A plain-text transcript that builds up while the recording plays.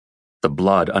The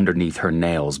blood underneath her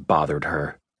nails bothered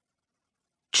her.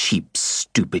 Cheap,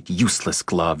 stupid, useless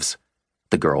gloves,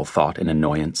 the girl thought in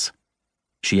annoyance.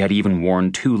 She had even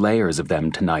worn 2 layers of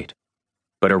them tonight,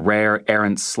 but a rare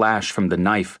errant slash from the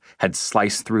knife had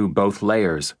sliced through both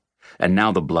layers, and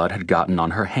now the blood had gotten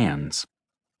on her hands.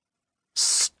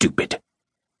 Stupid!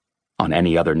 On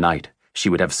any other night, she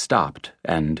would have stopped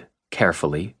and,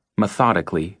 carefully,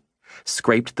 methodically,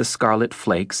 scraped the scarlet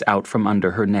flakes out from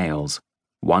under her nails,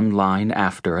 one line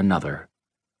after another.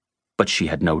 But she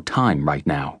had no time right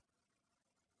now.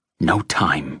 No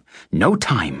time! No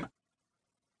time!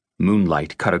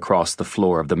 Moonlight cut across the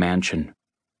floor of the mansion,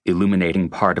 illuminating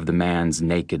part of the man's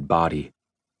naked body.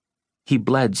 He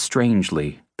bled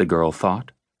strangely, the girl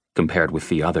thought, compared with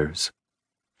the others.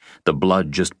 The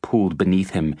blood just pooled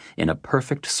beneath him in a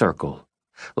perfect circle,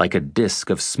 like a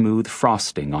disk of smooth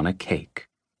frosting on a cake.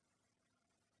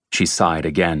 She sighed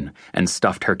again and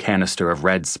stuffed her canister of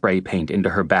red spray paint into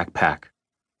her backpack,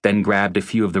 then grabbed a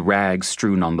few of the rags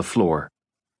strewn on the floor.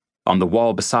 On the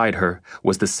wall beside her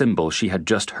was the symbol she had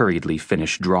just hurriedly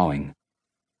finished drawing.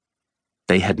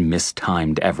 They had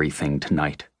mistimed everything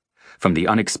tonight, from the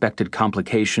unexpected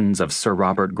complications of Sir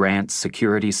Robert Grant's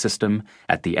security system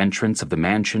at the entrance of the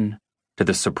mansion to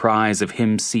the surprise of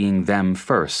him seeing them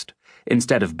first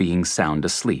instead of being sound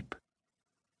asleep.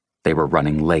 They were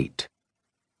running late.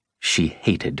 She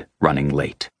hated running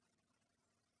late.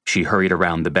 She hurried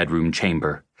around the bedroom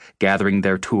chamber, gathering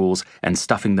their tools and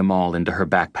stuffing them all into her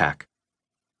backpack.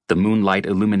 The moonlight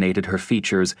illuminated her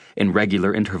features in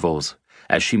regular intervals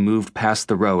as she moved past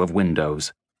the row of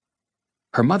windows.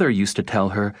 Her mother used to tell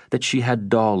her that she had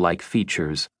doll-like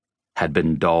features, had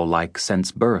been doll-like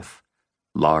since birth.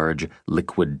 Large,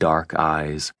 liquid dark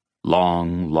eyes,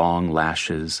 long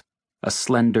lashes, a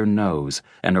slender nose,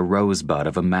 and a rosebud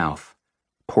of a mouth,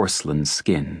 porcelain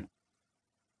skin.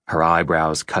 Her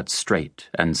eyebrows cut straight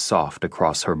and soft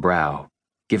across her brow,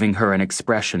 giving her an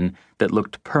expression that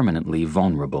looked permanently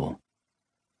vulnerable.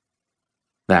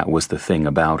 That was the thing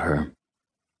about her.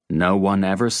 No one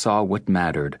ever saw what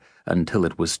mattered until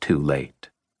it was too late,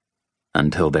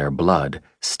 until their blood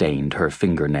stained her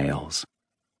fingernails.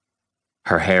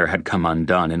 Her hair had come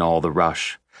undone in all the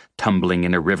rush, tumbling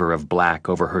in a river of black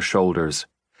over her shoulders,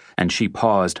 and she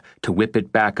paused to whip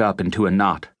it back up into a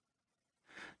knot.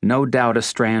 No doubt a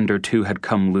strand or two had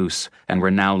come loose and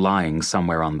were now lying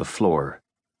somewhere on the floor,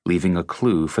 leaving a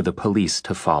clue for the police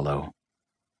to follow.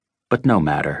 But no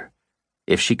matter,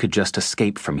 if she could just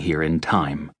escape from here in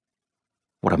time.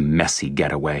 What a messy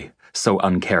getaway, so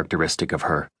uncharacteristic of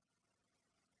her.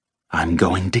 I'm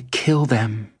going to kill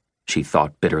them, she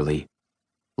thought bitterly,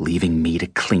 leaving me to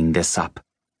clean this up.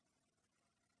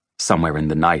 Somewhere in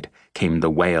the night came the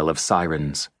wail of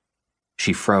sirens.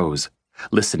 She froze,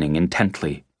 listening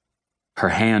intently. Her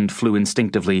hand flew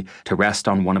instinctively to rest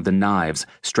on one of the knives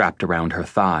strapped around her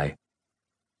thigh.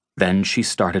 Then she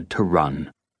started to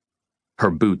run. Her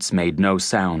boots made no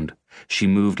sound. She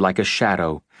moved like a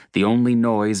shadow, the only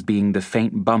noise being the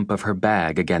faint bump of her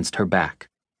bag against her back.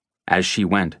 As she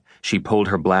went, she pulled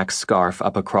her black scarf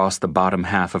up across the bottom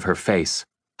half of her face,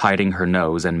 hiding her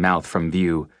nose and mouth from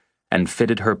view, and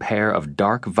fitted her pair of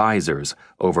dark visors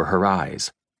over her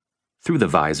eyes. Through the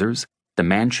visors, the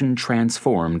mansion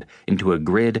transformed into a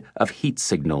grid of heat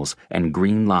signals and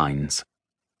green lines.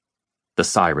 The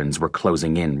sirens were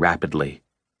closing in rapidly.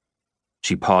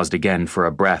 She paused again for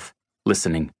a breath,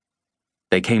 listening.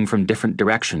 They came from different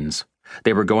directions.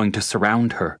 They were going to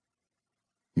surround her.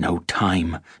 No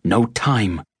time, no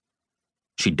time.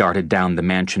 She darted down the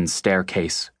mansion's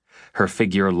staircase, her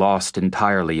figure lost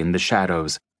entirely in the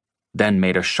shadows, then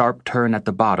made a sharp turn at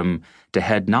the bottom to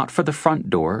head not for the front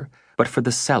door, but for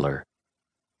the cellar.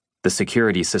 The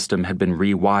security system had been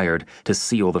rewired to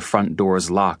seal the front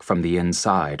door's lock from the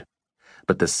inside,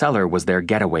 but the cellar was their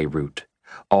getaway route,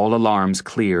 all alarms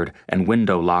cleared and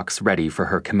window locks ready for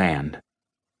her command.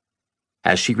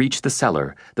 As she reached the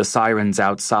cellar, the sirens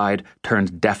outside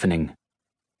turned deafening.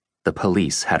 The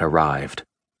police had arrived.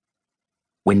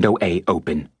 Window A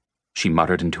open, she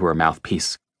muttered into her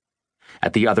mouthpiece.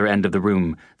 At the other end of the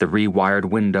room, the rewired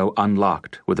window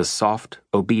unlocked with a soft,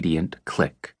 obedient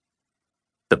click.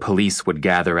 The police would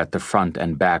gather at the front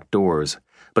and back doors,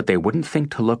 but they wouldn't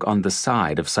think to look on the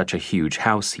side of such a huge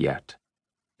house yet,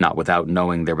 not without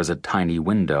knowing there was a tiny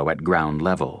window at ground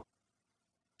level.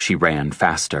 She ran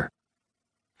faster.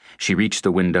 She reached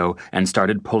the window and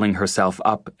started pulling herself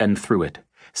up and through it,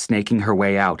 snaking her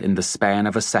way out in the span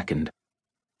of a second.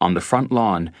 On the front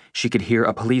lawn, she could hear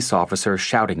a police officer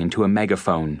shouting into a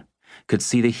megaphone, could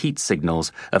see the heat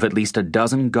signals of at least a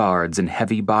dozen guards in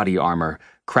heavy body armor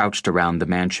crouched around the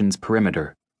mansion's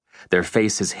perimeter, their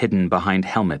faces hidden behind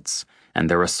helmets, and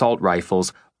their assault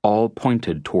rifles all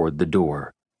pointed toward the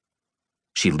door.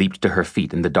 She leaped to her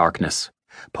feet in the darkness,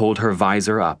 pulled her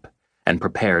visor up, and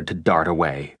prepared to dart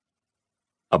away.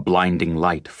 A blinding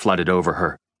light flooded over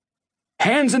her.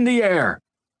 "Hands in the air!"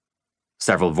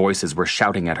 Several voices were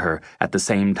shouting at her at the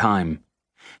same time.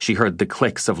 She heard the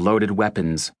clicks of loaded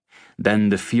weapons, then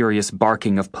the furious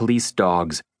barking of police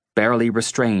dogs, barely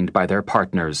restrained by their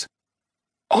partners.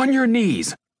 "On your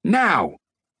knees! Now!"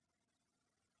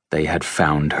 They had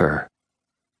found her.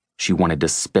 She wanted to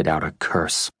spit out a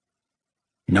curse.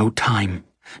 No time!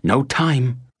 No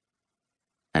time!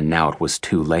 And now it was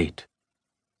too late.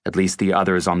 At least the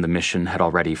others on the mission had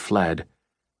already fled.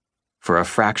 For a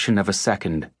fraction of a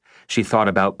second, she thought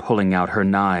about pulling out her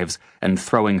knives and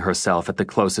throwing herself at the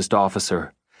closest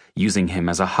officer, using him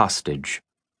as a hostage.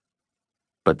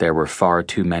 But there were far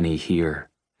too many here,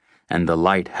 and the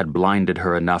light had blinded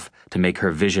her enough to make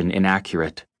her vision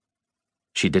inaccurate.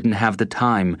 She didn't have the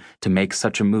time to make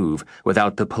such a move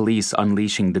without the police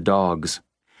unleashing the dogs,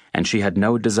 and she had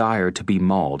no desire to be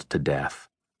mauled to death.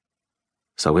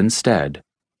 So instead,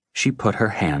 she put her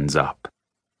hands up.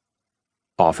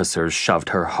 Officers shoved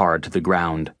her hard to the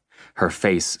ground, her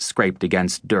face scraped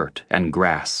against dirt and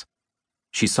grass.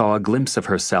 She saw a glimpse of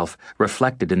herself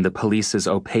reflected in the police's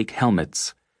opaque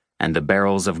helmets, and the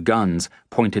barrels of guns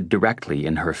pointed directly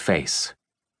in her face.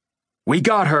 "We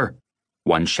got her!"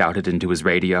 one shouted into his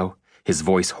radio, his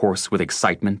voice hoarse with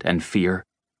excitement and fear.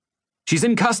 "She's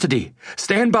in custody!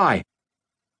 Stand by!"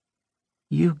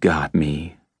 "You got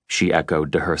me," she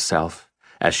echoed to herself,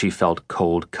 as she felt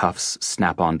cold cuffs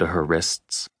snap onto her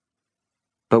wrists.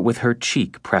 But with her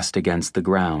cheek pressed against the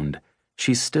ground,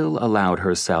 she still allowed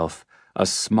herself a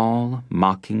small,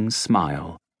 mocking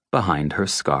smile behind her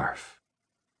scarf.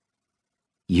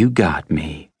 "You got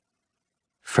me.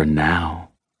 For now."